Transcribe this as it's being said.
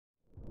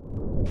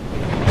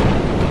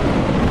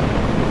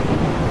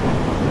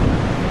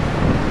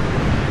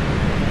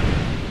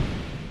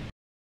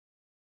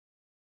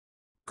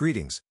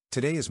Greetings,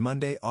 today is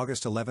Monday,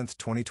 August 11th,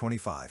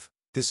 2025.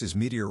 This is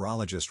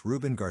meteorologist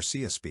Ruben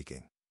Garcia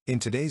speaking. In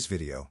today's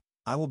video,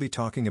 I will be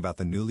talking about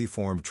the newly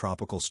formed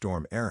Tropical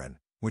Storm Erin,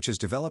 which has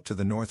developed to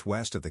the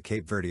northwest of the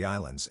Cape Verde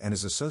Islands and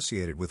is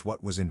associated with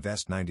what was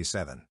Invest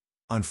 97.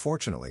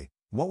 Unfortunately,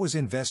 what was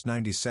Invest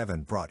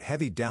 97 brought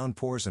heavy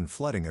downpours and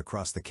flooding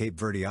across the Cape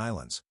Verde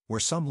Islands, where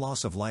some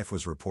loss of life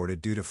was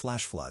reported due to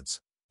flash floods.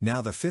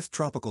 Now the fifth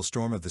tropical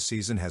storm of the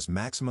season has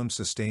maximum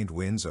sustained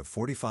winds of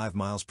 45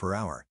 miles per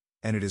hour,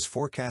 and it is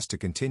forecast to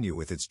continue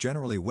with its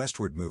generally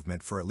westward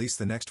movement for at least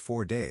the next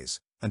 4 days,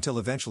 until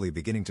eventually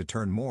beginning to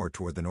turn more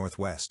toward the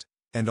northwest.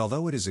 And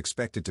although it is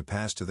expected to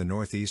pass to the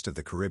northeast of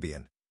the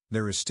Caribbean,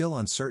 there is still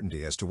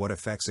uncertainty as to what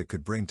effects it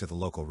could bring to the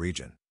local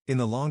region. In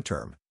the long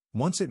term,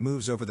 once it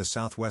moves over the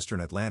southwestern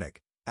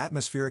Atlantic,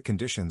 atmospheric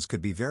conditions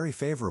could be very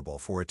favorable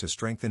for it to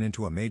strengthen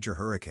into a major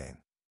hurricane.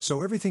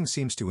 So everything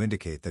seems to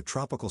indicate that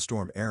Tropical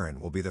Storm Erin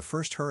will be the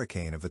first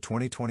hurricane of the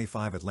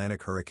 2025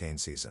 Atlantic hurricane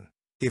season.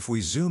 If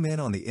we zoom in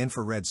on the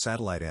infrared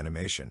satellite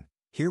animation,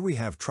 here we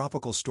have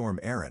Tropical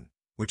Storm Erin,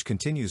 which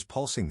continues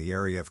pulsing the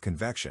area of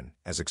convection,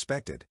 as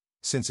expected,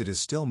 since it is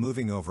still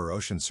moving over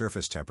ocean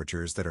surface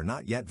temperatures that are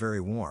not yet very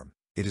warm.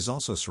 It is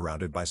also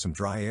surrounded by some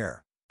dry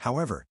air.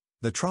 However,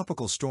 the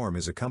tropical storm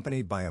is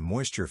accompanied by a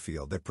moisture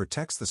field that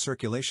protects the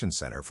circulation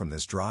center from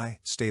this dry,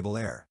 stable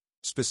air.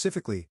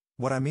 Specifically,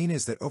 what I mean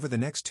is that over the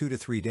next 2 to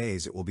 3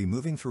 days it will be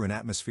moving through an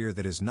atmosphere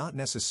that is not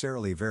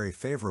necessarily very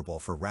favorable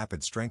for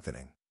rapid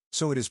strengthening.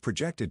 So it is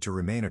projected to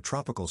remain a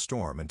tropical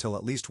storm until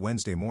at least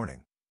Wednesday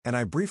morning. And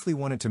I briefly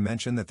wanted to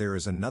mention that there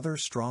is another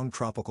strong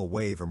tropical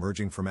wave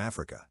emerging from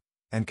Africa,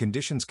 and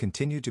conditions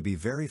continue to be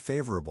very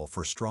favorable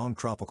for strong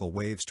tropical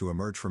waves to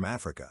emerge from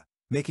Africa,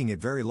 making it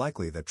very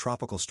likely that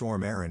Tropical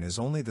Storm Erin is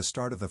only the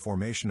start of the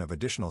formation of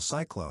additional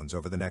cyclones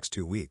over the next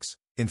 2 weeks.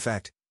 In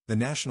fact, the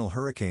National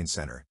Hurricane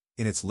Center,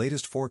 in its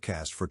latest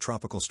forecast for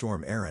Tropical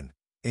Storm Erin,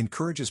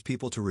 encourages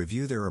people to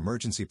review their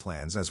emergency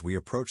plans as we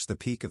approach the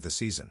peak of the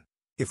season.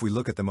 If we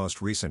look at the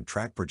most recent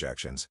track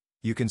projections,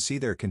 you can see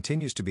there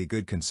continues to be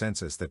good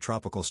consensus that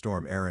Tropical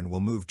Storm Erin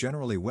will move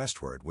generally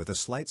westward with a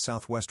slight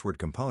southwestward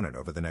component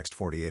over the next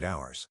 48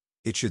 hours.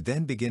 It should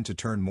then begin to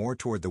turn more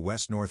toward the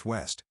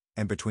west-northwest,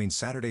 and between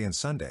Saturday and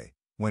Sunday,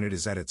 when it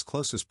is at its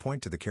closest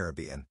point to the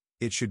Caribbean,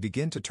 it should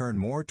begin to turn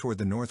more toward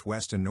the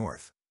northwest and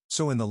north.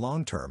 So in the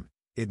long term,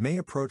 it may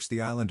approach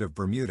the island of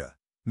Bermuda,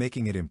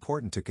 making it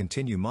important to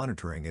continue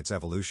monitoring its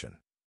evolution.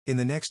 In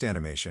the next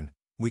animation,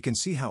 we can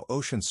see how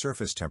ocean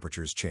surface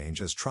temperatures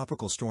change as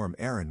Tropical Storm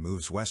Erin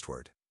moves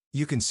westward.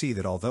 You can see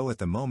that although at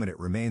the moment it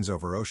remains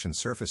over ocean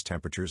surface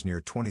temperatures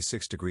near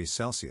 26 degrees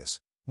Celsius,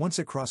 once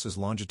it crosses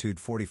longitude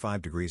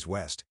 45 degrees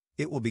west,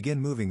 it will begin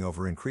moving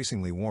over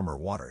increasingly warmer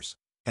waters.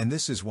 And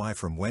this is why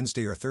from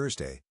Wednesday or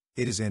Thursday,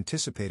 it is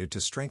anticipated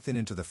to strengthen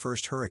into the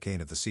first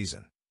hurricane of the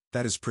season.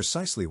 That is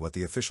precisely what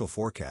the official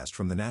forecast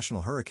from the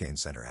National Hurricane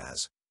Center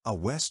has: a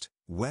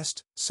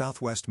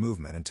west-southwest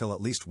movement until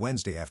at least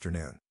Wednesday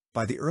afternoon.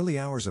 By the early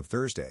hours of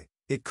Thursday,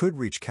 it could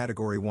reach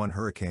Category 1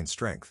 hurricane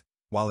strength,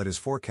 while it is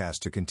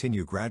forecast to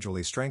continue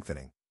gradually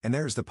strengthening, and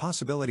there is the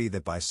possibility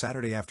that by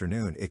Saturday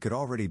afternoon it could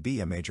already be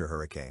a major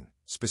hurricane.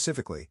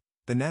 Specifically,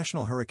 the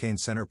National Hurricane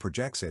Center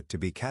projects it to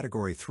be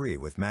Category 3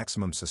 with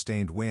maximum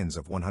sustained winds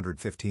of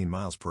 115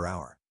 miles per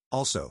hour.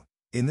 Also,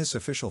 in this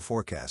official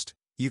forecast,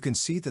 you can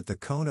see that the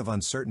cone of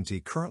uncertainty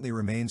currently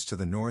remains to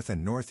the north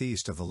and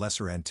northeast of the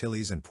Lesser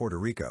Antilles and Puerto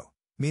Rico,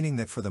 meaning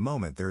that for the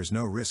moment there is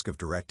no risk of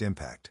direct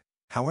impact.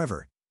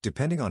 However,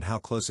 depending on how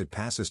close it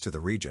passes to the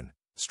region,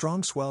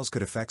 strong swells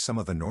could affect some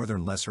of the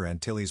northern Lesser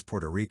Antilles,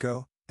 Puerto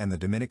Rico, and the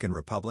Dominican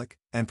Republic,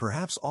 and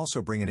perhaps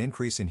also bring an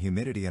increase in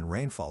humidity and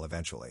rainfall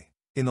eventually.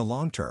 In the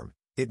long term,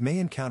 it may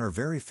encounter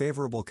very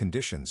favorable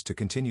conditions to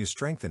continue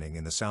strengthening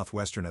in the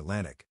southwestern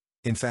Atlantic.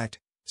 In fact,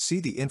 see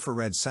the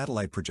infrared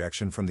satellite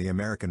projection from the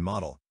American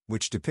model,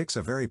 which depicts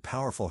a very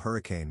powerful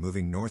hurricane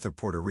moving north of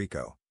Puerto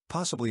Rico,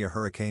 possibly a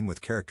hurricane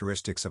with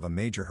characteristics of a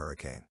major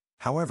hurricane.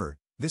 However,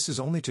 this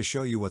is only to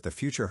show you what the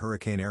future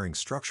Hurricane Erin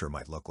structure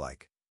might look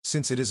like.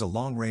 Since it is a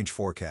long-range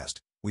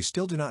forecast, we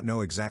still do not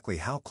know exactly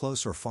how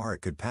close or far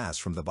it could pass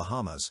from the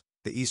Bahamas,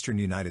 the eastern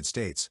United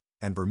States,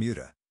 and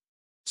Bermuda.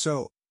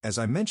 So, as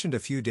I mentioned a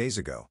few days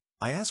ago,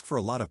 I ask for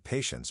a lot of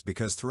patience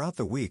because throughout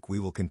the week we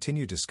will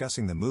continue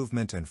discussing the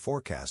movement and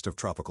forecast of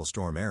Tropical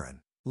Storm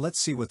Erin. Let's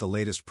see what the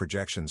latest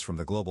projections from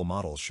the global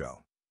models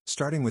show.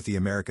 Starting with the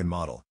American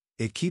model,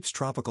 it keeps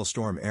Tropical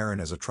Storm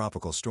Erin as a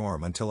tropical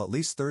storm until at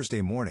least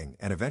Thursday morning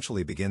and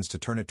eventually begins to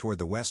turn it toward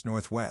the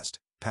west-northwest,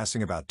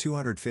 passing about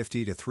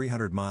 250 to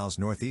 300 miles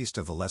northeast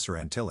of the Lesser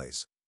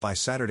Antilles. By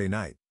Saturday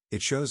night,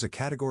 it shows a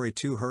Category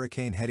 2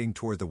 hurricane heading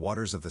toward the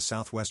waters of the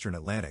southwestern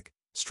Atlantic,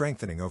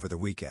 strengthening over the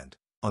weekend.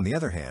 On the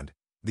other hand,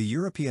 the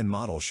European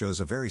model shows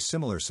a very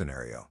similar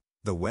scenario,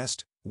 the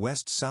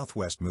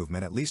west-southwest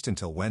movement at least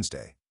until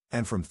Wednesday,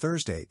 and from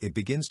Thursday it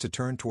begins to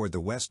turn toward the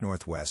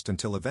west-northwest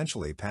until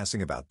eventually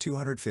passing about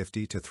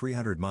 250 to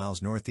 300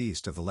 miles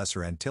northeast of the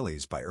Lesser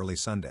Antilles by early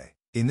Sunday.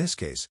 In this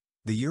case,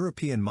 The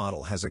European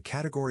model has a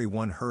Category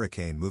 1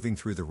 hurricane moving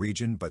through the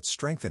region but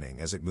strengthening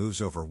as it moves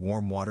over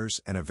warm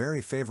waters and a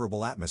very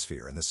favorable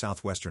atmosphere in the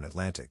southwestern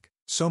Atlantic.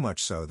 So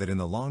much so that in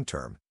the long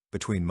term,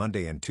 between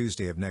Monday and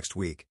Tuesday of next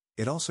week,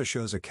 it also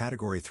shows a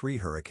Category 3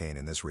 hurricane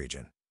in this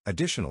region.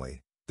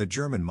 Additionally, the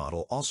German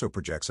model also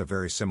projects a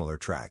very similar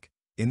track,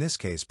 in this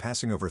case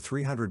passing over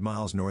 300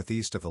 miles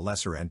northeast of the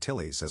Lesser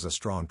Antilles as a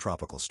strong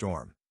tropical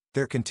storm.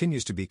 There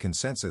continues to be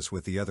consensus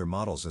with the other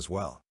models as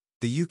well.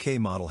 The UK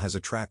model has a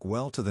track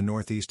well to the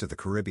northeast of the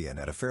Caribbean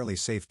at a fairly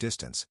safe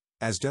distance,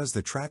 as does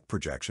the track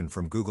projection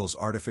from Google's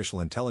artificial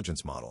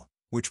intelligence model,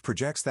 which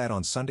projects that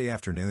on Sunday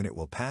afternoon it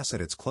will pass at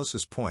its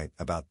closest point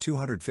about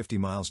 250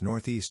 miles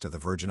northeast of the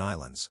Virgin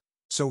Islands.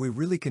 So we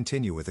really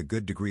continue with a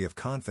good degree of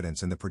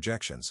confidence in the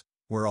projections,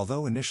 where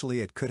although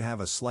initially it could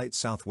have a slight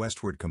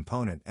southwestward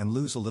component and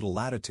lose a little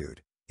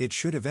latitude, it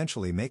should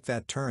eventually make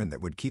that turn that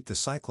would keep the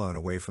cyclone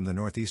away from the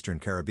northeastern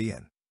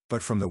Caribbean.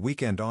 But from the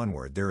weekend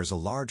onward there is a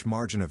large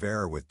margin of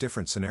error with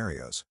different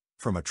scenarios,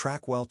 from a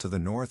track well to the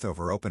north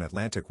over open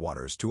Atlantic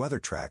waters to other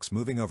tracks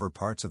moving over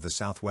parts of the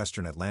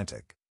southwestern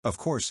Atlantic. Of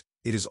course,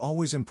 it is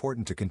always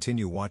important to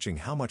continue watching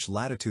how much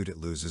latitude it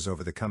loses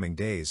over the coming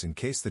days in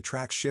case the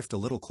tracks shift a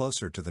little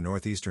closer to the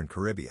northeastern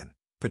Caribbean,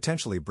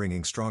 potentially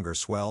bringing stronger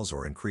swells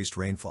or increased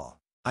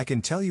rainfall. I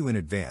can tell you in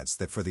advance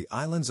that for the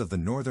islands of the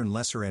northern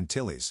Lesser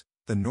Antilles,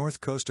 the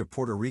north coast of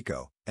Puerto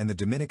Rico, and the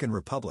Dominican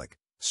Republic,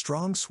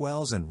 strong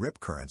swells and rip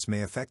currents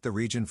may affect the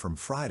region from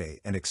Friday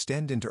and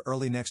extend into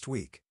early next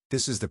week.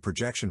 This is the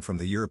projection from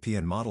the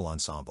European model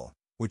ensemble,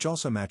 which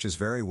also matches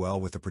very well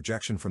with the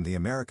projection from the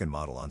American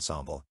model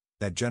ensemble,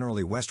 that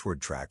generally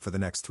westward track for the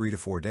next 3 to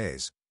 4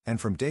 days,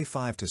 and from day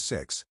 5 to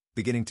 6,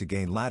 beginning to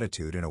gain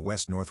latitude in a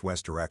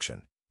west-northwest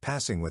direction,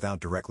 passing without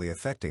directly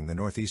affecting the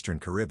northeastern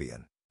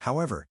Caribbean.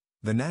 However,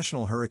 the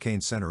National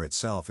Hurricane Center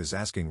itself is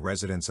asking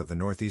residents of the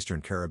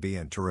northeastern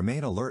Caribbean to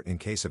remain alert in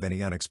case of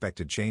any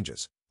unexpected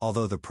changes,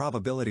 although the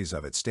probabilities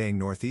of it staying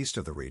northeast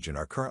of the region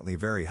are currently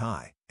very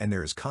high, and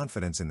there is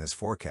confidence in this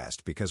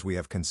forecast because we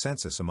have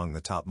consensus among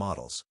the top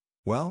models.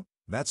 Well,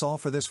 that's all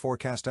for this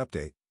forecast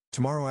update.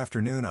 Tomorrow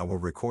afternoon I will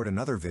record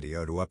another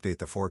video to update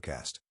the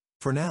forecast.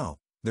 For now,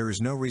 there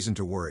is no reason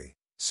to worry.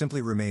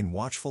 Simply remain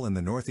watchful in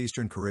the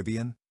northeastern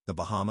Caribbean, the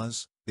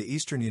Bahamas, the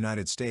eastern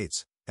United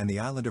States, and the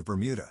island of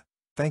Bermuda.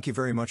 Thank you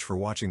very much for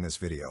watching this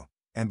video,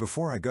 and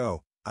before I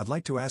go, I'd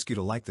like to ask you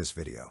to like this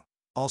video.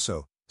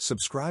 Also,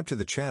 subscribe to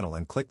the channel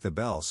and click the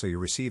bell so you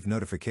receive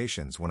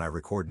notifications when I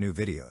record new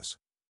videos.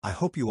 I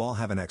hope you all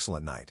have an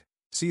excellent night.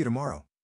 See you tomorrow.